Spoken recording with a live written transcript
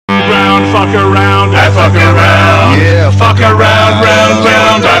fuck around, I fuck around. Yeah, Fuck around, round,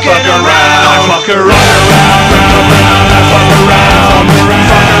 round, I fuck around. I fuck around, round, round, round, I fuck around. Fuck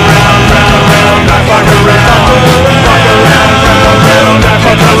around, round, round, I fuck around. Fuck around, round, round, I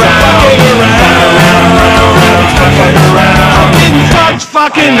fuck around. Getting fucked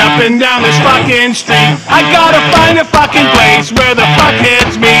fucking up and down this fucking street. I gotta find a fucking place where the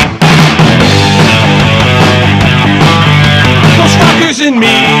fuckheads meet. Those fuckers and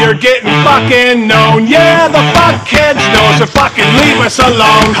me are getting fucking known. Yeah, the fuckheads know, so fucking leave us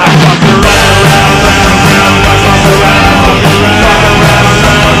alone. I fuck around, round, round, round, I fuck around.